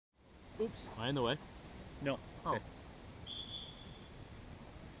Oops. Am I in the way? No. Oh.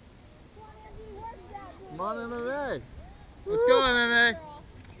 Come on, MMA. Let's go, MMA.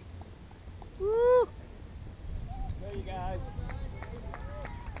 Woo! There you guys.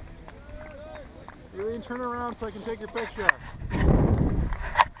 Eileen, turn around so I can take your picture. Turn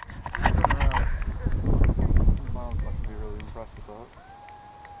around. Mom's about to be really impressed with that.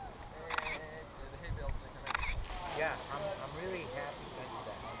 Yeah, I'm really happy that you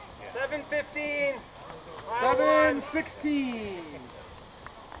did that. 7:16.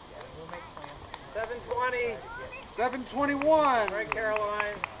 7:20. 7:21. Right,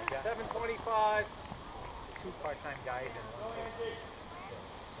 Caroline. 7:25. 2 part-time guys and 1 kid.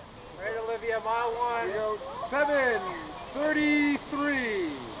 Right, Olivia, mile 1. Here we go.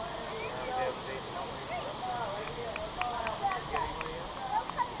 7:33.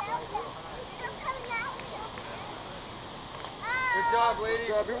 Good job, ladies.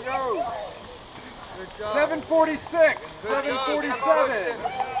 Good job. Here we go. Good job. 7:46. 7:47.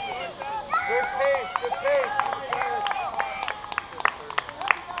 Good pace, good pace.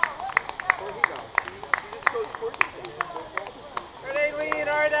 All right, Aileen,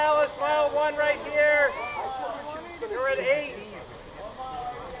 all right, Alice, mile 1 right here. You're at 8.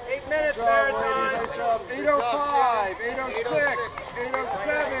 8 minutes, Maritime. Nice job. 8:05, 8:06,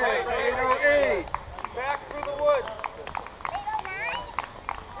 8:07, 8:08. Back through the woods.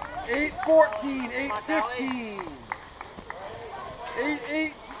 8:14, 8:15.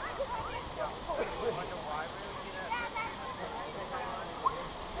 8:08.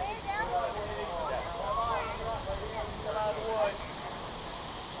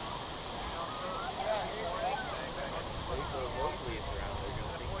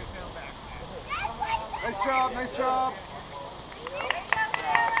 Nice job, nice job.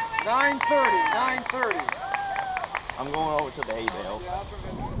 9:30, 9:30. I'm going over to the hay bale.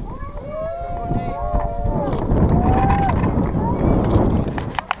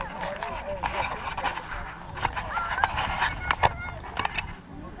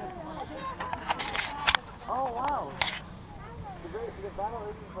 Oh, wow. The battle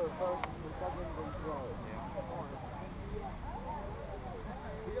isn't for the first, the second, and third.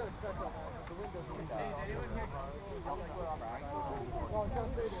 We gotta check out the windows. Well, it's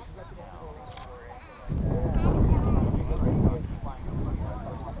gonna say this.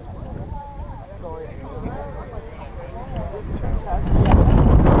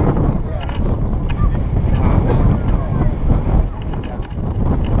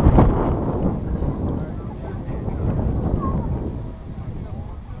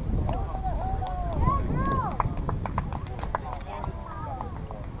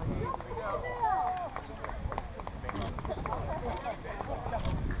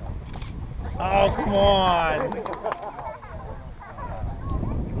 Oh, come on.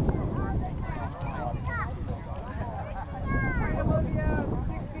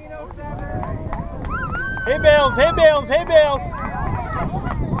 Hay bales, hay bales, hay bales.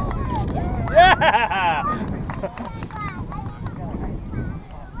 Yeah!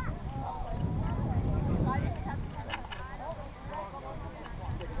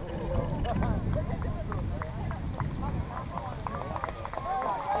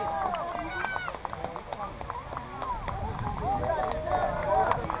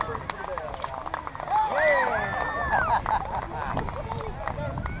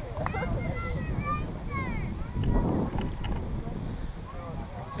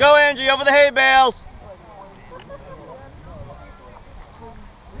 Let's go, Angie, over the hay bales.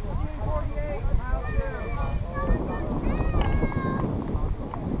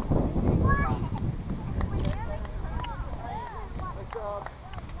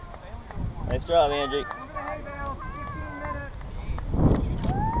 Nice job, Angie.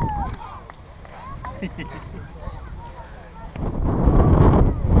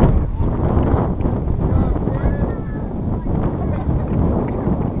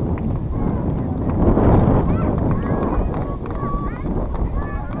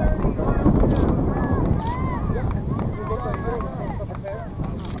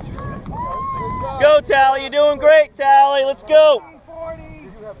 Let's go, Tally. You're doing great, Tally. Let's go.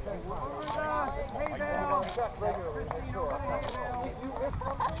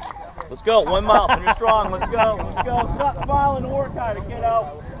 Let's go. 1 mile. Finish strong. Let's go. Let's go. Stop smiling and work harder,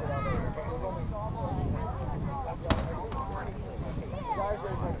 kiddo.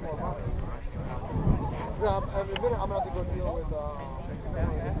 I'm going to have to go deal with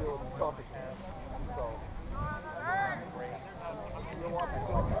soccer.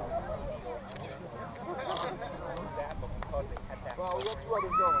 Well, we got 2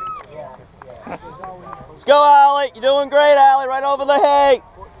 others going. Let's go, Allie. You're doing great, Allie. Right over the hay.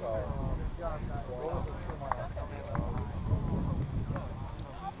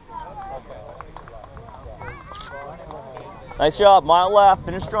 Nice job. Mile left.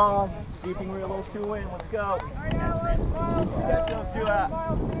 Finish strong. Keeping real those two in. Let's go. Catch those two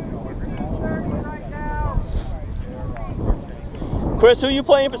out. Chris, who are you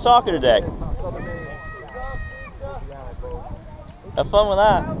playing for soccer today? Have fun with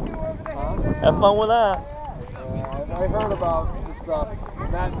that. Have fun with that. I heard about this stuff.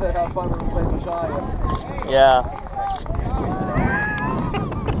 Matt said have fun when we play the Giants. Yeah.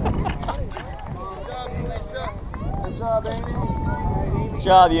 Good job, Amy. Good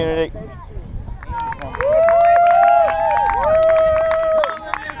job, Unity.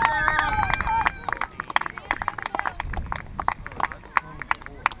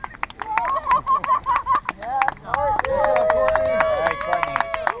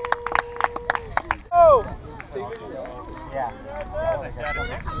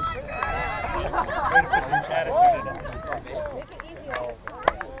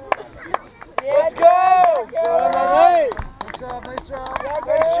 Let's go! Nice job, nice job.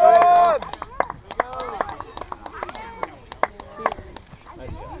 Nice job!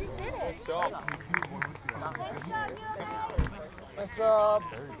 Nice job.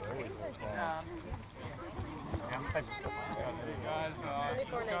 Guys,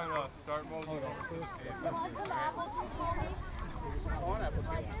 just kind of start molding.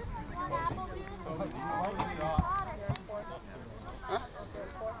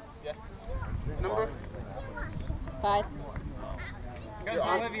 Number? 5.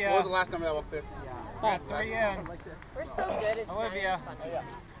 Olivia. What was the last number that walked there? 5. 3 in. We're so good at Olivia.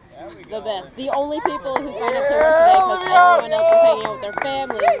 The best. The only people who signed up to work today because everyone else is hanging out with their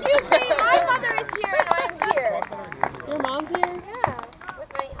families. Excuse me, my mother is here and I'm here. Your mom's here? Yeah,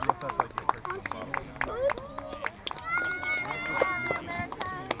 with my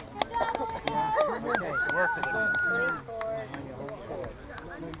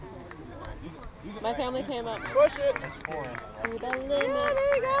My family came up Push it. to the limit. Yeah,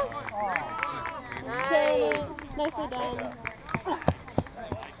 there you go. Killing Nice. it. Nicely done.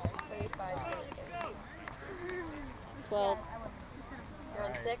 12. You're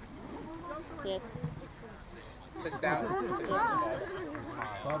on 6. Yes. 6 down. Yes.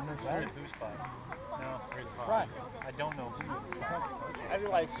 I don't know who is I do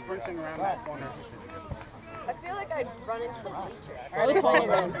like sprinting around that corner. I feel like I'd run into the bleacher. Oh, totally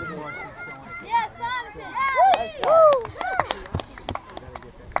wrong. Yes, Jonathan. Hey!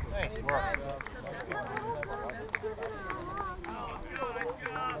 Nice work.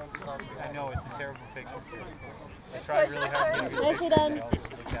 I know it's a terrible picture too. I tried really hard to get a good Nicely picture, done. but I also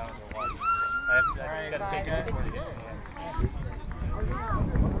look down at the watch. I got to take it before it gets to me.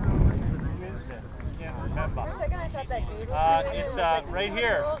 Can't remember. For a second, I thought that dude was It's right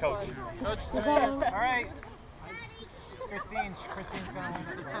here, Coach. All right. Christine's gonna win.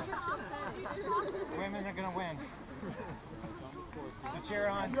 Women are gonna win. So cheer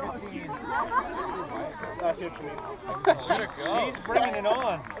on Christine. That's it for me. She's bringing it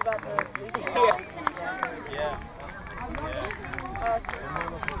on. about the bleacher. Yeah. Oh,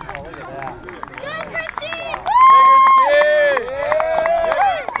 Look at that. good, Christine!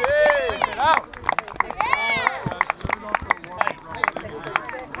 Get out.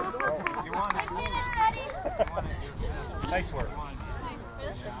 You want it. Nice work.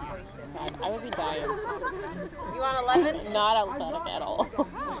 I would be dying. You want 11? Not athletic at all.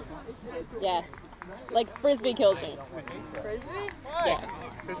 Yeah. Like, Frisbee kills me. Frisbee? Yeah.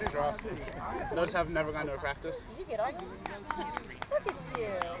 Frisbee's rough. Those have never gone to a practice. Did you get on? Look at you.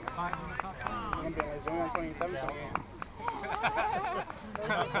 It's only on 27.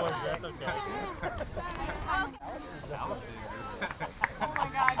 That's okay.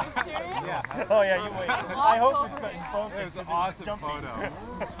 Yeah. Oh yeah, you wait. I hope it's not in focus. It was an awesome photo.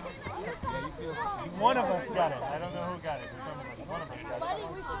 One of us got it. I don't know who got it. One of us got it. Buddy, we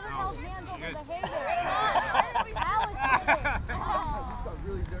should have held hands over Good. the hair.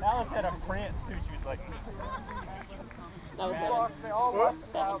 Alice had a prance too. She was like, That was 7.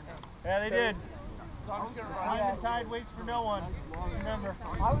 7. yeah, they did. Time the tide waits for no one. Just remember. I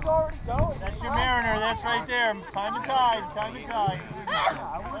was already going. That's your Mariner. That's right there. Time to tide. Time to tide.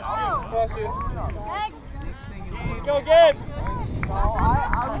 Bless you. Thanks. Go again. All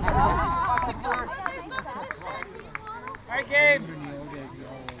right, Gabe.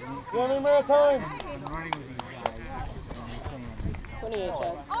 You want any more time? 28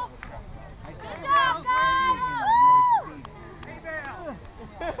 shows. Good job, guys.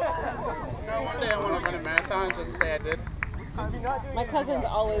 One day I want to run a marathon just to say I did. My cousin's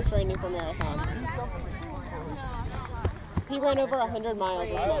always training for marathons. He ran over 100 miles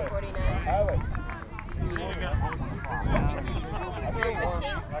this month. 49.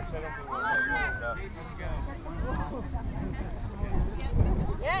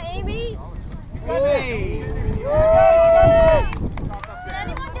 Yeah, Amy. Hey! Did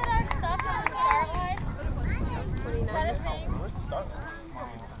anyone get our stuff on the start line? 29. Is that a thing?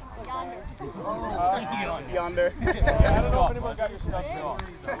 Yonder. Yonder. I don't know if anyone got your stuff still.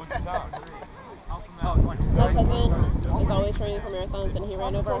 My cousin is always training for marathons, and he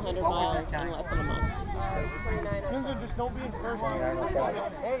ran over 100 miles in less than a month. Just don't be in first.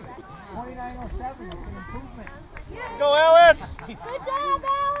 Hey, 2907 is an improvement. Go, Ellis! Good job,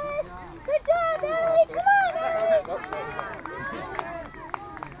 Alex. Good job, Alex. Come on, Alex.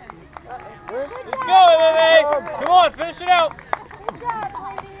 Let's go, MMA! Come on, finish it out! Good job,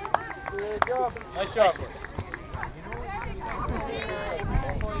 ladies. Good job. Nice job.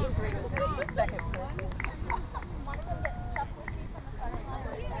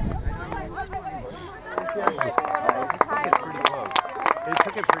 Pretty close. They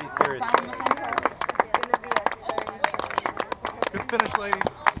took it pretty seriously. Good finish, ladies.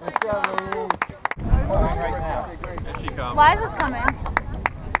 And she comes. Liza's coming.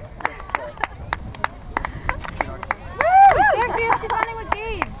 There she is. She's running with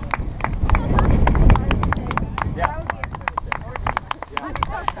Gabe. Yeah.